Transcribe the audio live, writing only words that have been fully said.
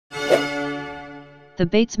The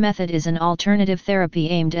Bates method is an alternative therapy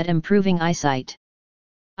aimed at improving eyesight.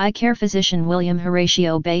 Eye care physician William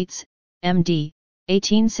Horatio Bates, M.D.,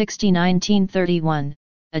 1860–1931,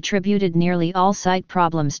 attributed nearly all sight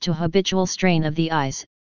problems to habitual strain of the eyes,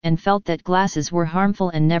 and felt that glasses were harmful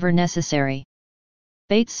and never necessary.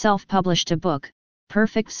 Bates self-published a book,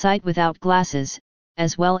 Perfect Sight Without Glasses,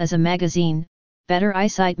 as well as a magazine, Better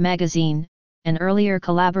Eyesight Magazine, and earlier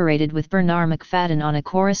collaborated with Bernard McFadden on a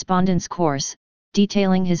correspondence course,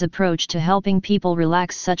 detailing his approach to helping people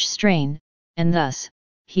relax such strain, and thus,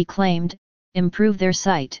 he claimed, improve their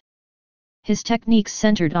sight. His techniques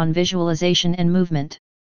centered on visualization and movement.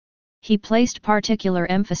 He placed particular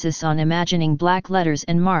emphasis on imagining black letters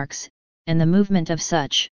and marks, and the movement of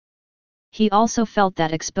such. He also felt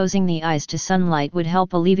that exposing the eyes to sunlight would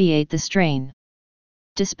help alleviate the strain.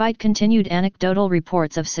 Despite continued anecdotal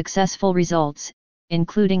reports of successful results,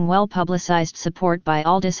 including well-publicized support by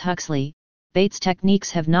Aldous Huxley, Bates'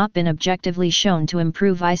 techniques have not been objectively shown to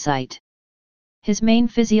improve eyesight. His main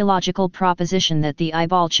physiological proposition that the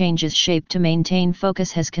eyeball changes shape to maintain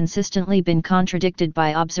focus has consistently been contradicted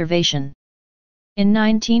by observation. In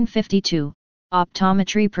 1952,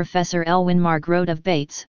 optometry professor Elwin Marg wrote of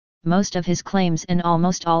Bates, most of his claims and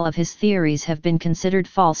almost all of his theories have been considered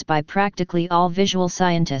false by practically all visual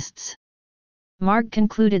scientists. Marg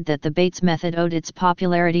concluded that the Bates method owed its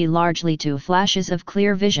popularity largely to flashes of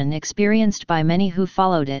clear vision experienced by many who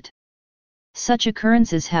followed it. Such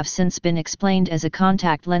occurrences have since been explained as a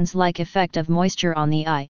contact lens-like effect of moisture on the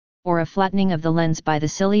eye, or a flattening of the lens by the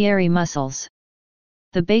ciliary muscles.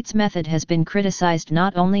 The Bates method has been criticized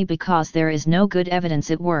not only because there is no good evidence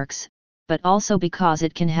it works, but also because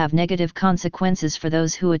it can have negative consequences for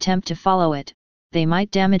those who attempt to follow it. They might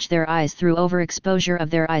damage their eyes through overexposure of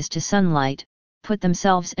their eyes to sunlight, put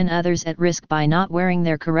themselves and others at risk by not wearing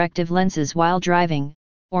their corrective lenses while driving,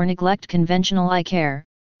 or neglect conventional eye care,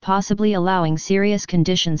 possibly allowing serious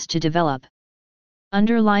conditions to develop.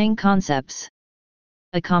 Underlying concepts.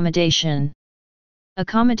 Accommodation.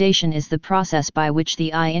 Accommodation is the process by which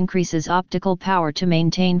the eye increases optical power to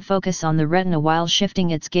maintain focus on the retina while shifting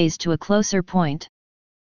its gaze to a closer point.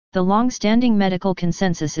 The long-standing medical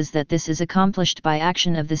consensus is that this is accomplished by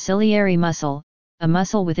action of the ciliary muscle, a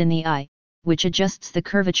muscle within the eye, which adjusts the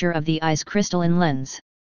curvature of the eye's crystalline lens.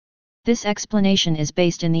 This explanation is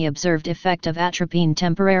based in the observed effect of atropine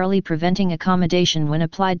temporarily preventing accommodation when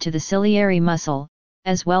applied to the ciliary muscle,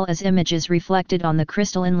 as well as images reflected on the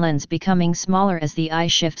crystalline lens becoming smaller as the eye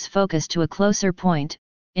shifts focus to a closer point,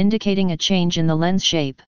 indicating a change in the lens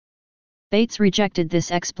shape. Bates rejected this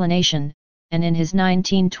explanation, and in his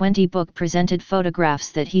 1920 book presented photographs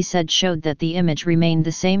that he said showed that the image remained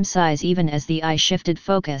the same size even as the eye shifted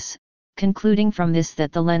focus, concluding from this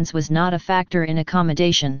that the lens was not a factor in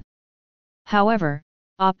accommodation. However,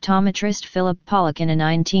 optometrist Philip Pollock in a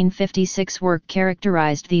 1956 work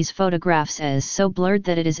characterized these photographs as so blurred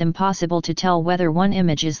that it is impossible to tell whether one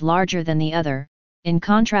image is larger than the other, in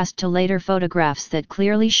contrast to later photographs that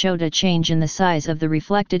clearly showed a change in the size of the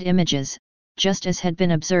reflected images, just as had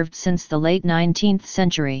been observed since the late 19th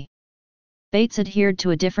century. Bates adhered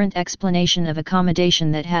to a different explanation of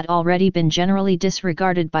accommodation that had already been generally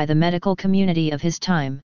disregarded by the medical community of his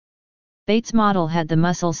time. Bates' model had the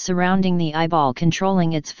muscles surrounding the eyeball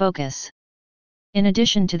controlling its focus. In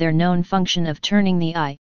addition to their known function of turning the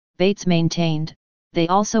eye, Bates maintained, they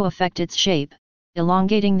also affect its shape,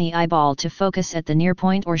 elongating the eyeball to focus at the near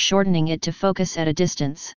point or shortening it to focus at a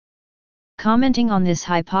distance. Commenting on this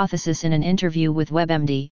hypothesis in an interview with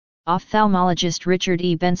WebMD, ophthalmologist Richard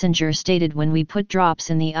E. Bensinger stated, "When we put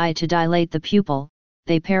drops in the eye to dilate the pupil,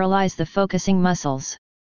 they paralyze the focusing muscles.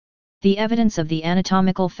 The evidence of the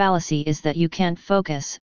anatomical fallacy is that you can't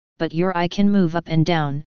focus, but your eye can move up and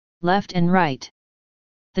down, left and right.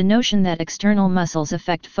 The notion that external muscles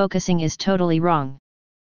affect focusing is totally wrong."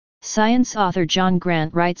 Science author John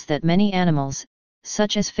Grant writes that many animals,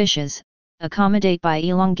 such as fishes, accommodate by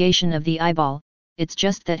elongation of the eyeball, it's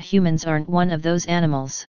just that humans aren't one of those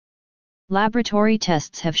animals. Laboratory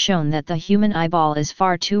tests have shown that the human eyeball is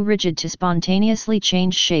far too rigid to spontaneously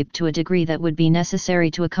change shape to a degree that would be necessary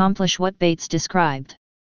to accomplish what Bates described.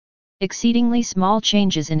 Exceedingly small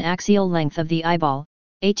changes in axial length of the eyeball,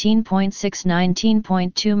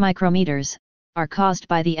 18.6–19.2 micrometers, are caused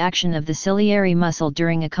by the action of the ciliary muscle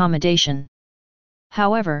during accommodation.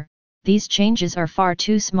 However, these changes are far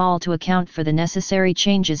too small to account for the necessary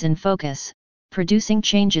changes in focus, producing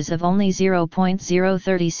changes of only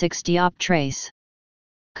 0.036 dioptres.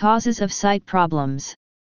 Causes of sight problems.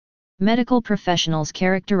 Medical professionals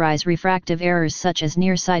characterize refractive errors such as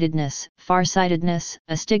nearsightedness, farsightedness,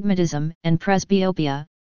 astigmatism, and presbyopia,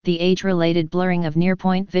 the age-related blurring of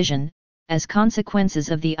near-point vision, as consequences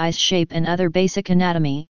of the eye's shape and other basic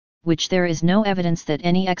anatomy, which there is no evidence that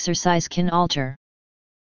any exercise can alter.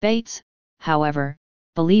 Bates, however,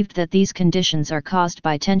 believed that these conditions are caused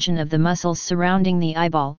by tension of the muscles surrounding the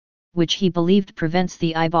eyeball, which he believed prevents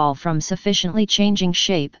the eyeball from sufficiently changing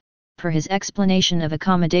shape, per his explanation of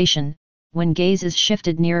accommodation, when gaze is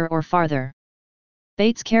shifted nearer or farther.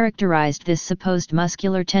 Bates characterized this supposed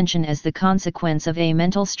muscular tension as the consequence of a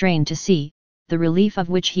mental strain to see, the relief of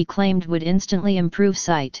which he claimed would instantly improve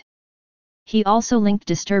sight. He also linked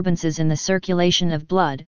disturbances in the circulation of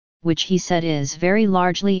blood, which he said is very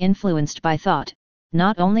largely influenced by thought,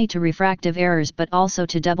 not only to refractive errors but also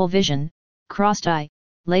to double vision, crossed eye,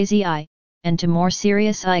 lazy eye, and to more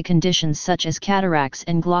serious eye conditions such as cataracts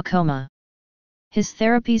and glaucoma. His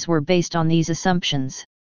therapies were based on these assumptions.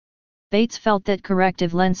 Bates felt that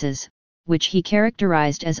corrective lenses, which he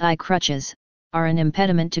characterized as eye crutches, are an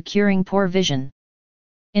impediment to curing poor vision.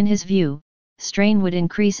 In his view, strain would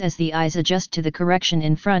increase as the eyes adjust to the correction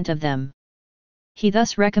in front of them. He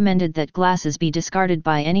thus recommended that glasses be discarded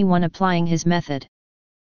by anyone applying his method.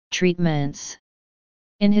 Treatments.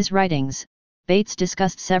 In his writings, Bates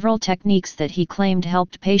discussed several techniques that he claimed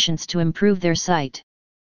helped patients to improve their sight.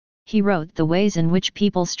 He wrote, "The ways in which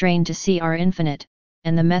people strain to see are infinite,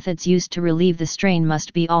 and the methods used to relieve the strain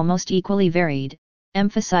must be almost equally varied,"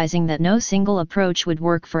 emphasizing that no single approach would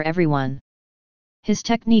work for everyone. His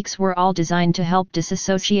techniques were all designed to help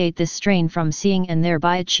disassociate this strain from seeing and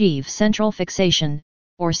thereby achieve central fixation,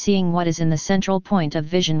 or seeing what is in the central point of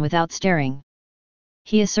vision without staring.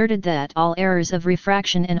 He asserted that all errors of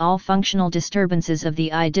refraction and all functional disturbances of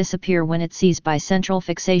the eye disappear when it sees by central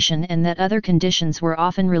fixation, and that other conditions were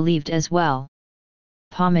often relieved as well.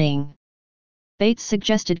 Palming. Bates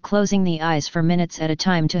suggested closing the eyes for minutes at a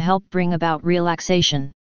time to help bring about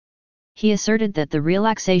relaxation. He asserted that the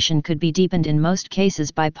relaxation could be deepened in most cases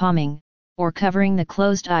by palming, or covering the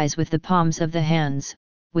closed eyes with the palms of the hands,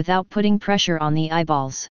 without putting pressure on the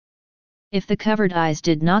eyeballs. If the covered eyes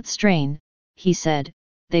did not strain, he said,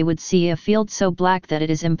 they would see a field so black that it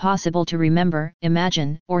is impossible to remember,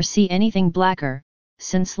 imagine, or see anything blacker,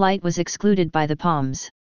 since light was excluded by the palms.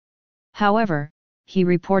 However, he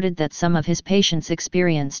reported that some of his patients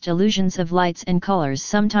experienced illusions of lights and colors,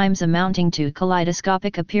 sometimes amounting to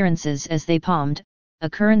kaleidoscopic appearances as they palmed,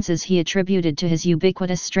 occurrences he attributed to his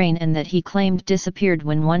ubiquitous strain and that he claimed disappeared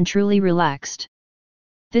when one truly relaxed.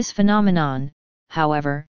 This phenomenon,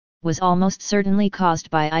 however, was almost certainly caused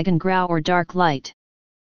by Eigengrau or dark light.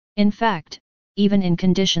 In fact, even in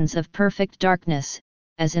conditions of perfect darkness,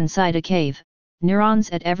 as inside a cave,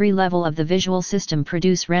 neurons at every level of the visual system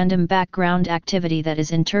produce random background activity that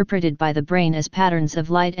is interpreted by the brain as patterns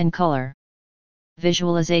of light and color.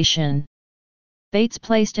 Visualization. Bates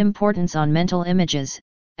placed importance on mental images,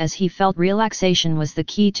 as he felt relaxation was the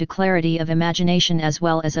key to clarity of imagination as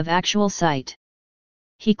well as of actual sight.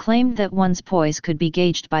 He claimed that one's poise could be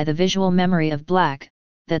gauged by the visual memory of black,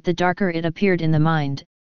 that the darker it appeared in the mind,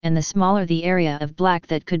 and the smaller the area of black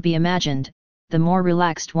that could be imagined, the more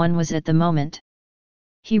relaxed one was at the moment.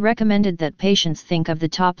 He recommended that patients think of the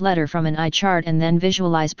top letter from an eye chart and then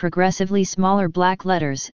visualize progressively smaller black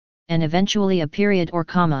letters, and eventually a period or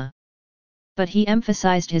comma. But he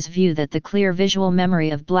emphasized his view that the clear visual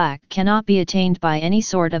memory of black cannot be attained by any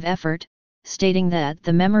sort of effort, stating that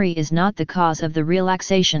the memory is not the cause of the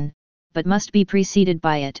relaxation, but must be preceded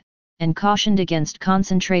by it, and cautioned against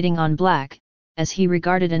concentrating on black, as he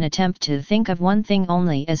regarded an attempt to think of one thing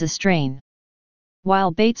only as a strain.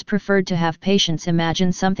 While Bates preferred to have patients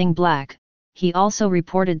imagine something black, he also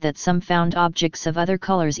reported that some found objects of other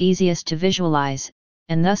colors easiest to visualize,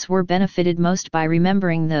 and thus were benefited most by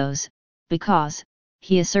remembering those, because,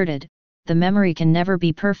 he asserted, the memory can never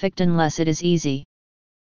be perfect unless it is easy.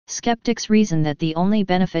 Skeptics reason that the only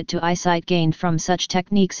benefit to eyesight gained from such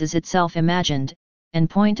techniques is itself imagined, and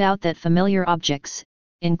point out that familiar objects,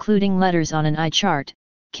 including letters on an eye chart,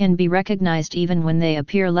 can be recognized even when they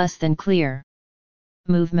appear less than clear.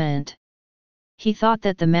 Movement. He thought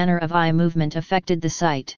that the manner of eye movement affected the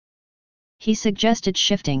sight. He suggested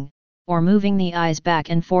shifting, or moving the eyes back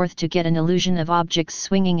and forth to get an illusion of objects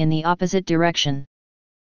swinging in the opposite direction.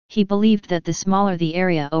 He believed that the smaller the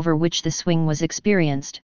area over which the swing was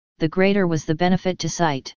experienced, the greater was the benefit to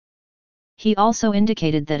sight. He also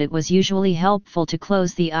indicated that it was usually helpful to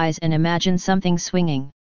close the eyes and imagine something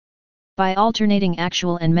swinging. By alternating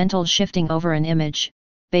actual and mental shifting over an image,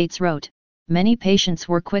 Bates wrote, many patients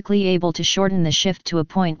were quickly able to shorten the shift to a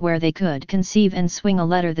point where they could conceive and swing a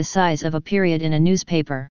letter the size of a period in a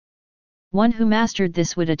newspaper. One who mastered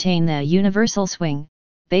this would attain the universal swing,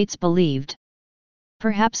 Bates believed.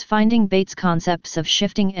 Perhaps finding Bates' concepts of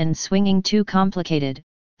shifting and swinging too complicated,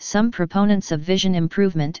 Some proponents of vision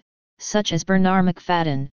improvement, such as Bernard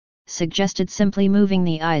McFadden, suggested simply moving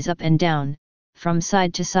the eyes up and down, from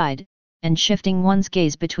side to side, and shifting one's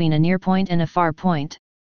gaze between a near point and a far point.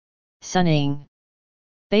 Sunning.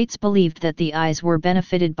 Bates believed that the eyes were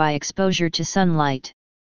benefited by exposure to sunlight.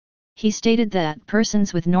 He stated that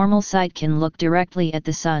persons with normal sight can look directly at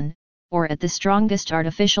the sun, or at the strongest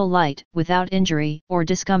artificial light, without injury or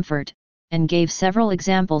discomfort, and gave several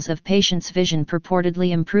examples of patients' vision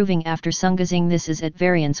purportedly improving after sungazing. This is at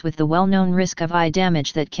variance with the well-known risk of eye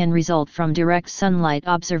damage that can result from direct sunlight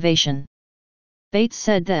observation. Bates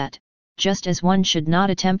said that, just as one should not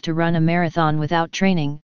attempt to run a marathon without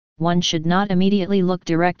training, one should not immediately look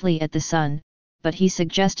directly at the sun, but he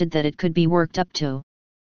suggested that it could be worked up to.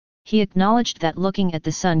 He acknowledged that looking at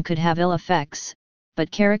the sun could have ill effects, but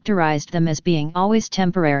characterized them as being always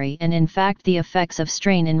temporary and in fact the effects of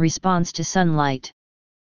strain in response to sunlight.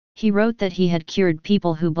 He wrote that he had cured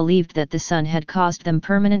people who believed that the sun had caused them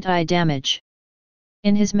permanent eye damage.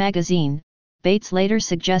 In his magazine, Bates later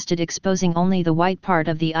suggested exposing only the white part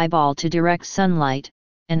of the eyeball to direct sunlight,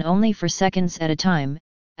 and only for seconds at a time,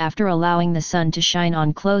 after allowing the sun to shine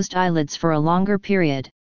on closed eyelids for a longer period.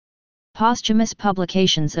 Posthumous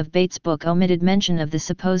publications of Bates' book omitted mention of the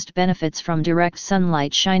supposed benefits from direct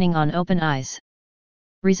sunlight shining on open eyes.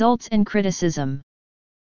 Results and criticism.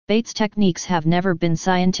 Bates' techniques have never been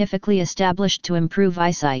scientifically established to improve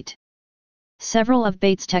eyesight. Several of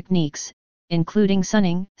Bates' techniques, including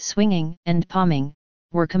sunning, swinging, and palming,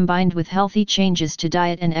 were combined with healthy changes to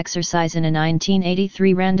diet and exercise in a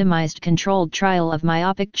 1983 randomized controlled trial of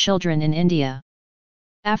myopic children in India.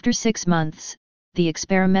 After 6 months, the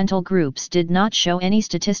experimental groups did not show any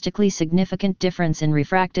statistically significant difference in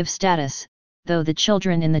refractive status, though the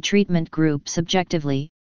children in the treatment group subjectively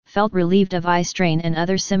felt relieved of eye strain and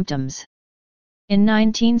other symptoms. In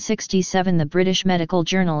 1967, the British Medical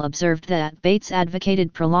Journal observed that Bates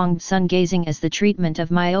advocated prolonged sun gazing as the treatment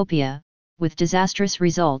of myopia, with disastrous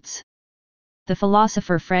results. The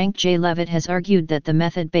philosopher Frank J. Leavitt has argued that the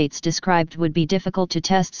method Bates described would be difficult to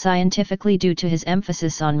test scientifically due to his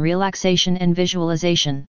emphasis on relaxation and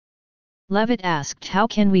visualization. Leavitt asked, how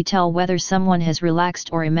can we tell whether someone has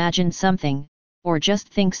relaxed or imagined something, or just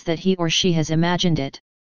thinks that he or she has imagined it?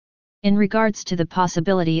 In regards to the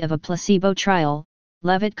possibility of a placebo trial,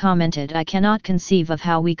 Leavitt commented, I cannot conceive of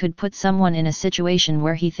how we could put someone in a situation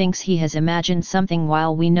where he thinks he has imagined something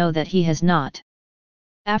while we know that he has not.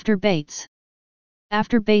 After Bates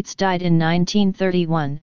died in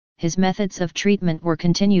 1931, his methods of treatment were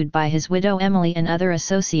continued by his widow Emily and other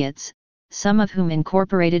associates, some of whom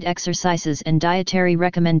incorporated exercises and dietary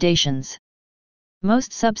recommendations.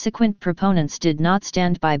 Most subsequent proponents did not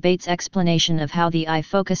stand by Bates' explanation of how the eye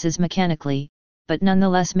focuses mechanically, but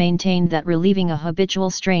nonetheless maintained that relieving a habitual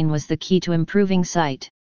strain was the key to improving sight.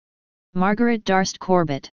 Margaret Darst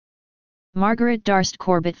Corbett. Margaret Darst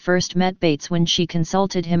Corbett first met Bates when she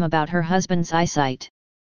consulted him about her husband's eyesight.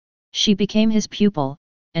 She became his pupil,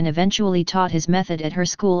 and eventually taught his method at her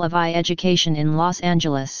School of Eye Education in Los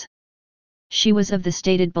Angeles. She was of the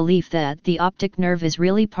stated belief that the optic nerve is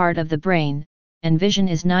really part of the brain, and vision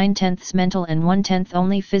is 9/10 mental and 1/10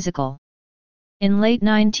 only physical. In late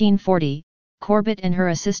 1940, Corbett and her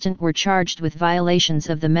assistant were charged with violations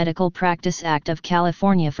of the Medical Practice Act of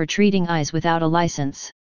California for treating eyes without a license.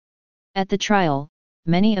 At the trial,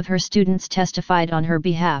 many of her students testified on her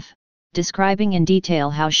behalf, describing in detail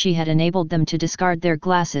how she had enabled them to discard their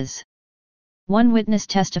glasses. One witness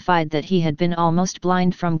testified that he had been almost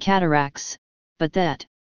blind from cataracts, but that,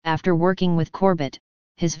 after working with Corbett,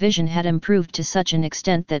 his vision had improved to such an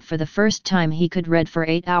extent that for the first time he could read for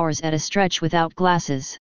 8 hours at a stretch without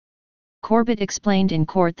glasses. Corbett explained in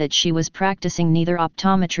court that she was practicing neither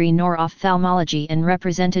optometry nor ophthalmology and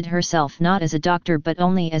represented herself not as a doctor but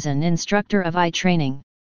only as an instructor of eye training.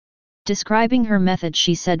 Describing her method,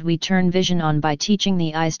 she said, "We turn vision on by teaching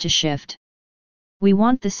the eyes to shift. We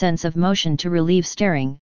want the sense of motion to relieve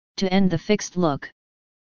staring, to end the fixed look.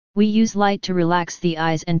 We use light to relax the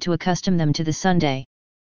eyes and to accustom them to the Sunday."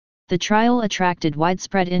 The trial attracted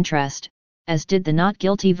widespread interest, as did the not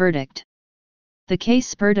guilty verdict. The case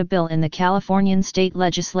spurred a bill in the Californian state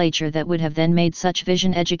legislature that would have then made such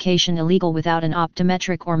vision education illegal without an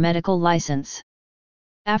optometric or medical license.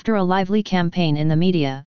 After a lively campaign in the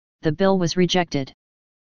media, the bill was rejected.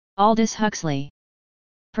 Aldous Huxley.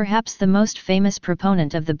 Perhaps the most famous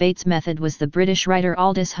proponent of the Bates method was the British writer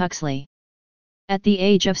Aldous Huxley. At the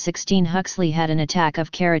age of 16, Huxley had an attack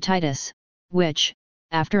of keratitis, which,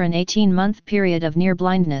 after an 18-month period of near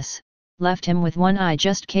blindness, left him with one eye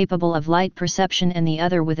just capable of light perception and the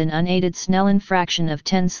other with an unaided Snellen fraction of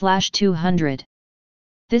 10/200.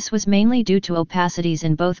 This was mainly due to opacities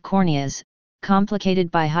in both corneas, complicated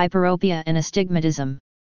by hyperopia and astigmatism.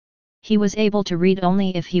 He was able to read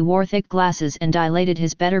only if he wore thick glasses and dilated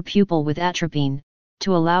his better pupil with atropine,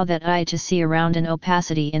 to allow that eye to see around an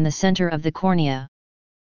opacity in the center of the cornea.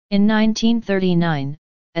 In 1939,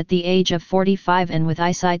 at the age of 45 and with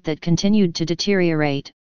eyesight that continued to deteriorate,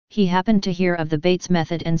 he happened to hear of the Bates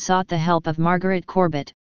method and sought the help of Margaret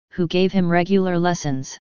Corbett, who gave him regular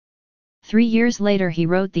lessons. 3 years later he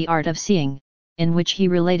wrote The Art of Seeing, in which he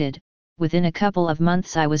related, "Within a couple of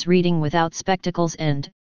months I was reading without spectacles and,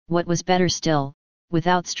 what was better still,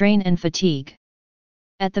 without strain and fatigue.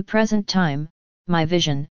 At the present time, my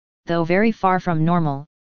vision, though very far from normal,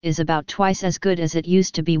 is about twice as good as it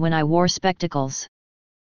used to be when I wore spectacles."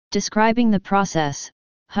 Describing the process,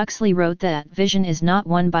 Huxley wrote that vision is not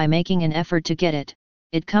won by making an effort to get it,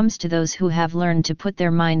 it comes to those who have learned to put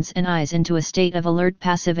their minds and eyes into a state of alert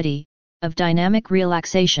passivity, of dynamic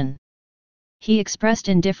relaxation. He expressed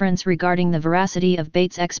indifference regarding the veracity of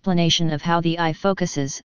Bates' explanation of how the eye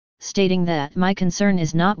focuses, stating that my concern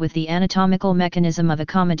is not with the anatomical mechanism of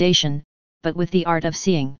accommodation, but with the art of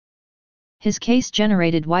seeing. His case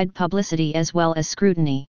generated wide publicity as well as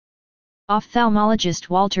scrutiny. Ophthalmologist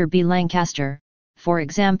Walter B. Lancaster, for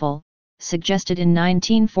example, suggested in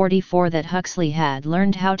 1944 that Huxley had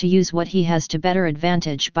learned how to use what he has to better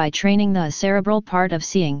advantage by training the cerebral part of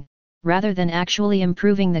seeing, rather than actually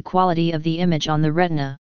improving the quality of the image on the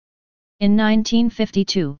retina. In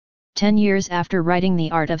 1952, 10 years after writing The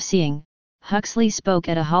Art of Seeing, Huxley spoke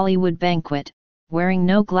at a Hollywood banquet, wearing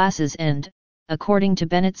no glasses and, according to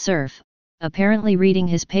Bennett Cerf, apparently reading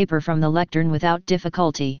his paper from the lectern without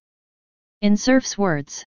difficulty. In Cerf's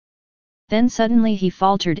words, "Then suddenly he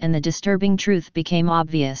faltered and the disturbing truth became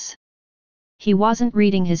obvious. He wasn't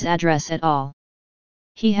reading his address at all.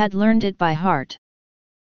 He had learned it by heart."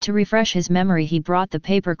 To refresh his memory he brought the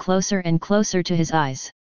paper closer and closer to his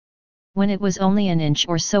eyes. When it was only an inch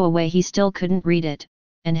or so away he still couldn't read it,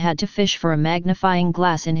 and had to fish for a magnifying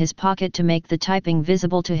glass in his pocket to make the typing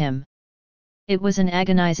visible to him. It was an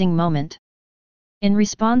agonizing moment. In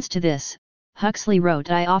response to this, Huxley wrote,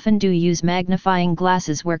 "I often do use magnifying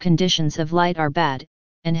glasses where conditions of light are bad,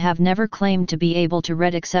 and have never claimed to be able to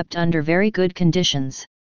read except under very good conditions."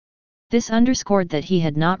 This underscored that he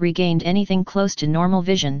had not regained anything close to normal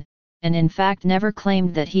vision, and in fact never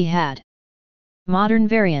claimed that he had. Modern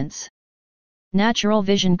variants. Natural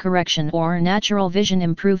vision correction or natural vision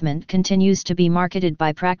improvement continues to be marketed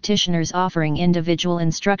by practitioners offering individual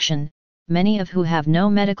instruction, many of who have no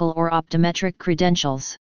medical or optometric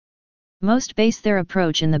credentials. Most base their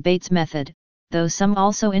approach in the Bates method, though some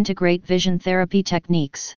also integrate vision therapy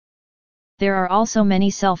techniques. There are also many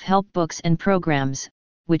self-help books and programs,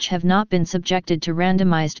 which have not been subjected to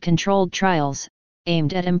randomized controlled trials,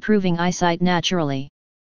 aimed at improving eyesight naturally.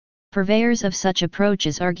 Purveyors of such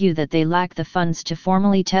approaches argue that they lack the funds to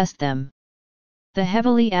formally test them. The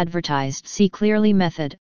heavily advertised See Clearly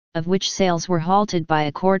method, of which sales were halted by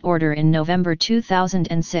a court order in November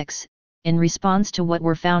 2006, in response to what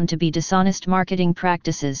were found to be dishonest marketing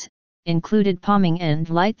practices, included palming and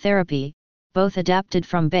light therapy, both adapted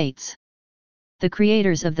from Bates. The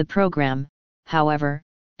creators of the program, however,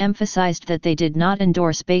 emphasized that they did not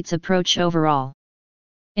endorse Bates' approach overall.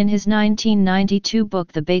 In his 1992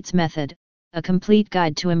 book The Bates Method, A Complete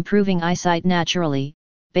Guide to Improving Eyesight Naturally,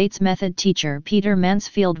 Bates method teacher Peter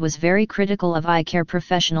Mansfield was very critical of eye care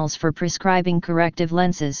professionals for prescribing corrective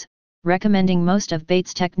lenses, recommending most of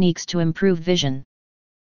Bates' techniques to improve vision.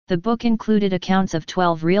 The book included accounts of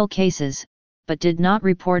 12 real cases, but did not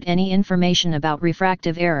report any information about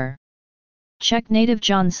refractive error. Czech native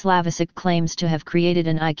John Slavisic claims to have created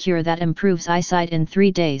an eye cure that improves eyesight in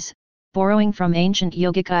 3 days, borrowing from ancient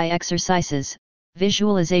yogic eye exercises,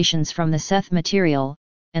 visualizations from the Seth material,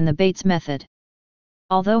 and the Bates method.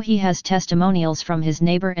 Although he has testimonials from his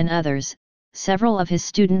neighbor and others, several of his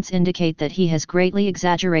students indicate that he has greatly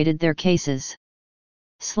exaggerated their cases.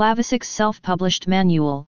 Slavisic's self-published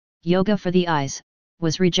manual, Yoga for the Eyes,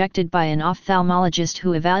 was rejected by an ophthalmologist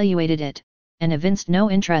who evaluated it, and evinced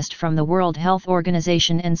no interest from the World Health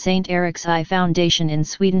Organization and St. Erik's Eye Foundation in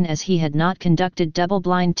Sweden as he had not conducted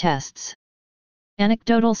double-blind tests.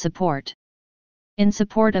 Anecdotal support. In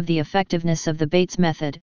support of the effectiveness of the Bates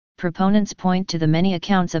method, proponents point to the many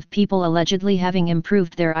accounts of people allegedly having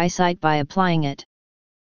improved their eyesight by applying it.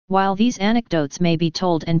 While these anecdotes may be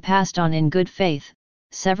told and passed on in good faith,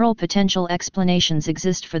 several potential explanations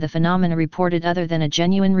exist for the phenomena reported other than a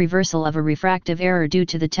genuine reversal of a refractive error due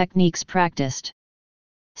to the techniques practiced.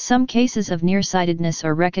 Some cases of nearsightedness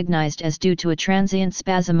are recognized as due to a transient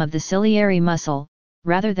spasm of the ciliary muscle,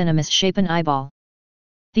 rather than a misshapen eyeball.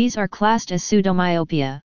 These are classed as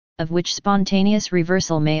pseudomyopia, of which spontaneous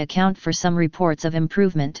reversal may account for some reports of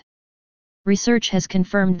improvement. Research has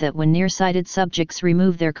confirmed that when nearsighted subjects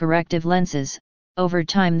remove their corrective lenses, over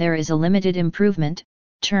time there is a limited improvement,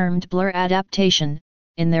 termed blur adaptation,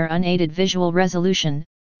 in their unaided visual resolution,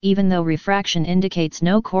 even though refraction indicates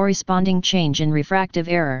no corresponding change in refractive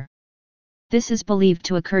error. This is believed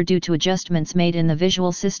to occur due to adjustments made in the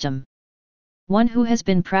visual system. One who has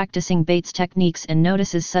been practicing Bates techniques and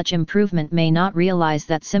notices such improvement may not realize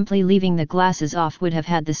that simply leaving the glasses off would have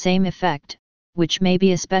had the same effect, which may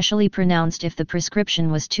be especially pronounced if the prescription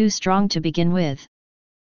was too strong to begin with.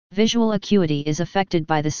 Visual acuity is affected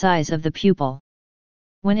by the size of the pupil.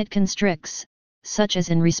 When it constricts, such as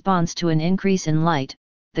in response to an increase in light,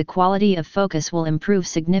 the quality of focus will improve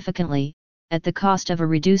significantly, at the cost of a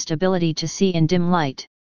reduced ability to see in dim light.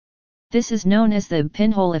 This is known as the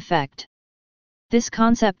pinhole effect. This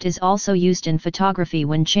concept is also used in photography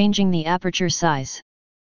when changing the aperture size.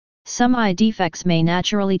 Some eye defects may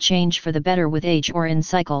naturally change for the better with age or in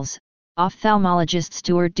cycles. Ophthalmologist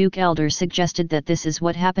Stuart Duke Elder suggested that this is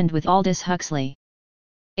what happened with Aldous Huxley.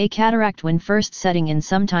 A cataract when first setting in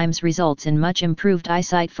sometimes results in much improved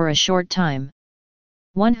eyesight for a short time.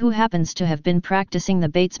 One who happens to have been practicing the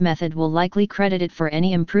Bates method will likely credit it for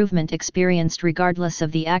any improvement experienced regardless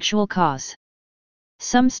of the actual cause.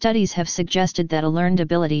 Some studies have suggested that a learned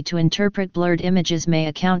ability to interpret blurred images may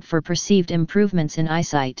account for perceived improvements in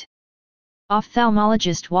eyesight.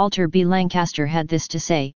 Ophthalmologist Walter B. Lancaster had this to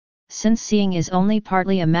say: since seeing is only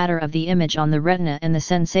partly a matter of the image on the retina and the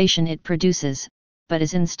sensation it produces, but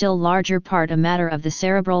is in still larger part a matter of the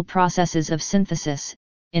cerebral processes of synthesis,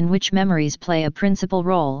 in which memories play a principal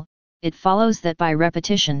role, it follows that by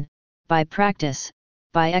repetition, by practice,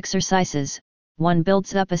 by exercises, one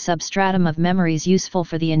builds up a substratum of memories useful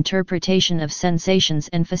for the interpretation of sensations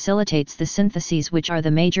and facilitates the syntheses which are the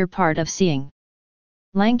major part of seeing.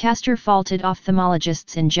 Lancaster faulted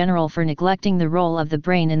ophthalmologists in general for neglecting the role of the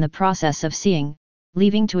brain in the process of seeing,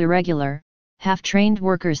 leaving to irregular, half-trained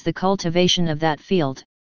workers the cultivation of that field.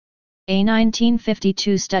 A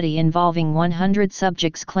 1952 study involving 100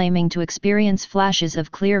 subjects claiming to experience flashes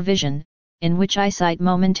of clear vision, in which eyesight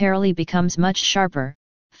momentarily becomes much sharper,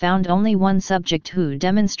 found only one subject who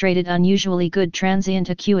demonstrated unusually good transient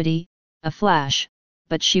acuity, a flash,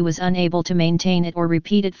 but she was unable to maintain it or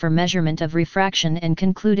repeat it for measurement of refraction and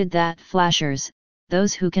concluded that flashers,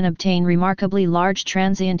 those who can obtain remarkably large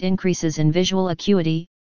transient increases in visual acuity,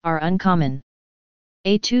 are uncommon.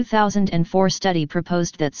 A 2004 study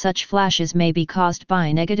proposed that such flashes may be caused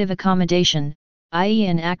by negative accommodation, i.e.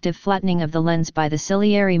 an active flattening of the lens by the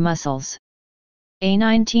ciliary muscles. A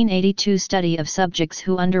 1982 study of subjects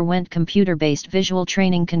who underwent computer-based visual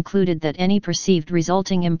training concluded that any perceived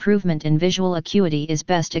resulting improvement in visual acuity is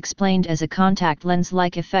best explained as a contact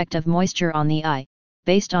lens-like effect of moisture on the eye,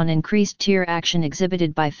 based on increased tear action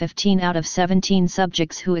exhibited by 15 out of 17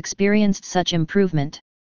 subjects who experienced such improvement.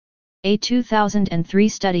 A 2003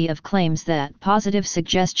 study of claims that positive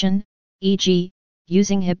suggestion, e.g.,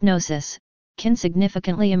 using hypnosis, can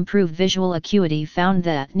significantly improve visual acuity found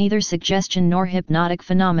that neither suggestion nor hypnotic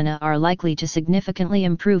phenomena are likely to significantly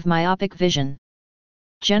improve myopic vision.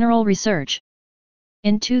 General research.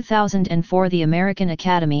 In 2004, the American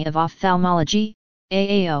Academy of Ophthalmology,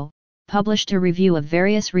 AAO, published a review of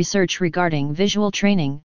various research regarding visual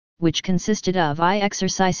training, which consisted of eye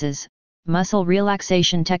exercises, muscle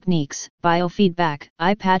relaxation techniques, biofeedback,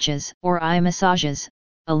 eye patches, or eye massages,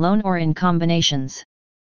 alone or in combinations.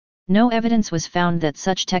 No evidence was found that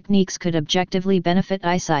such techniques could objectively benefit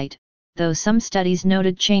eyesight, though some studies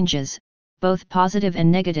noted changes, both positive and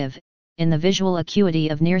negative, in the visual acuity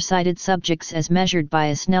of nearsighted subjects as measured by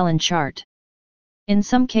a Snellen chart. In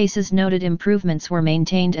some cases, noted improvements were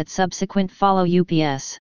maintained at subsequent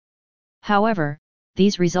follow-ups. However,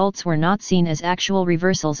 these results were not seen as actual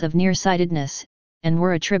reversals of nearsightedness, and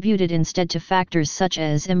were attributed instead to factors such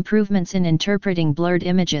as improvements in interpreting blurred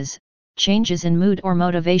images, changes in mood or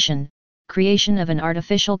motivation, creation of an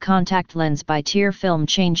artificial contact lens by tear film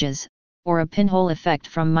changes, or a pinhole effect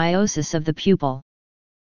from meiosis of the pupil.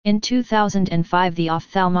 In 2005, the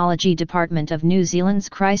Ophthalmology Department of New Zealand's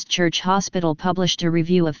Christchurch Hospital published a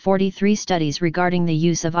review of 43 studies regarding the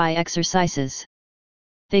use of eye exercises.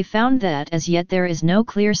 They found that as yet there is no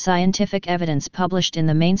clear scientific evidence published in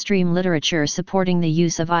the mainstream literature supporting the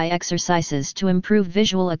use of eye exercises to improve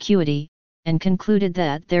visual acuity, and concluded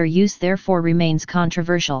that their use therefore remains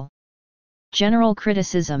controversial. General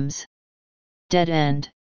criticisms. Dead end.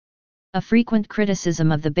 A frequent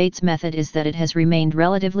criticism of the Bates method is that it has remained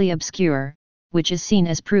relatively obscure, which is seen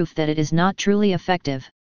as proof that it is not truly effective.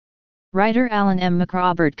 Writer Alan M.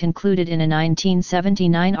 McRobert concluded in a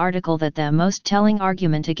 1979 article that the most telling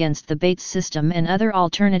argument against the Bates system and other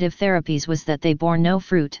alternative therapies was that they bore no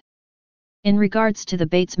fruit. In regards to the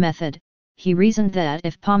Bates method, he reasoned that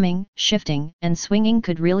if palming, shifting, and swinging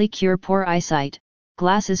could really cure poor eyesight,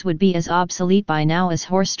 glasses would be as obsolete by now as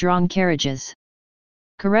horse-drawn carriages.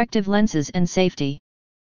 Corrective lenses and safety.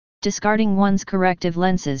 Discarding one's corrective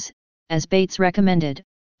lenses, as Bates recommended,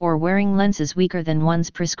 or wearing lenses weaker than one's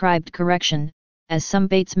prescribed correction, as some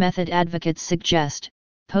Bates method advocates suggest,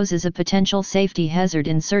 poses a potential safety hazard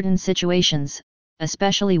in certain situations,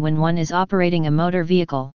 especially when one is operating a motor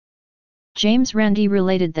vehicle. James Randi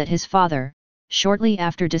related that his father, shortly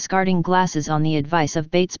after discarding glasses on the advice of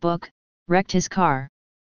Bates' book, wrecked his car.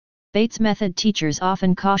 Bates method teachers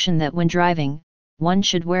often caution that when driving, one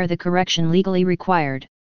should wear the correction legally required.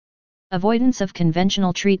 Avoidance of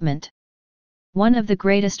conventional treatment. One of the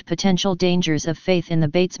greatest potential dangers of faith in the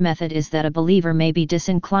Bates method is that a believer may be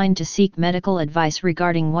disinclined to seek medical advice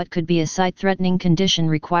regarding what could be a sight-threatening condition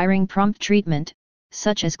requiring prompt treatment,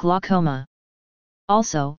 such as glaucoma.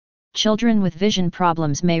 Also, children with vision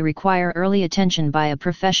problems may require early attention by a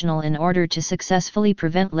professional in order to successfully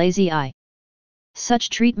prevent lazy eye. Such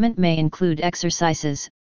treatment may include exercises,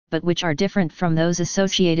 but which are different from those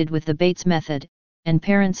associated with the Bates method, and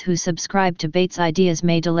parents who subscribe to Bates' ideas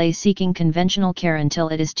may delay seeking conventional care until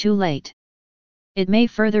it is too late. It may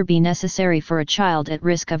further be necessary for a child at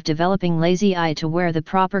risk of developing lazy eye to wear the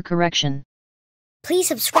proper correction. Please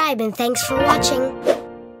subscribe and thanks for watching.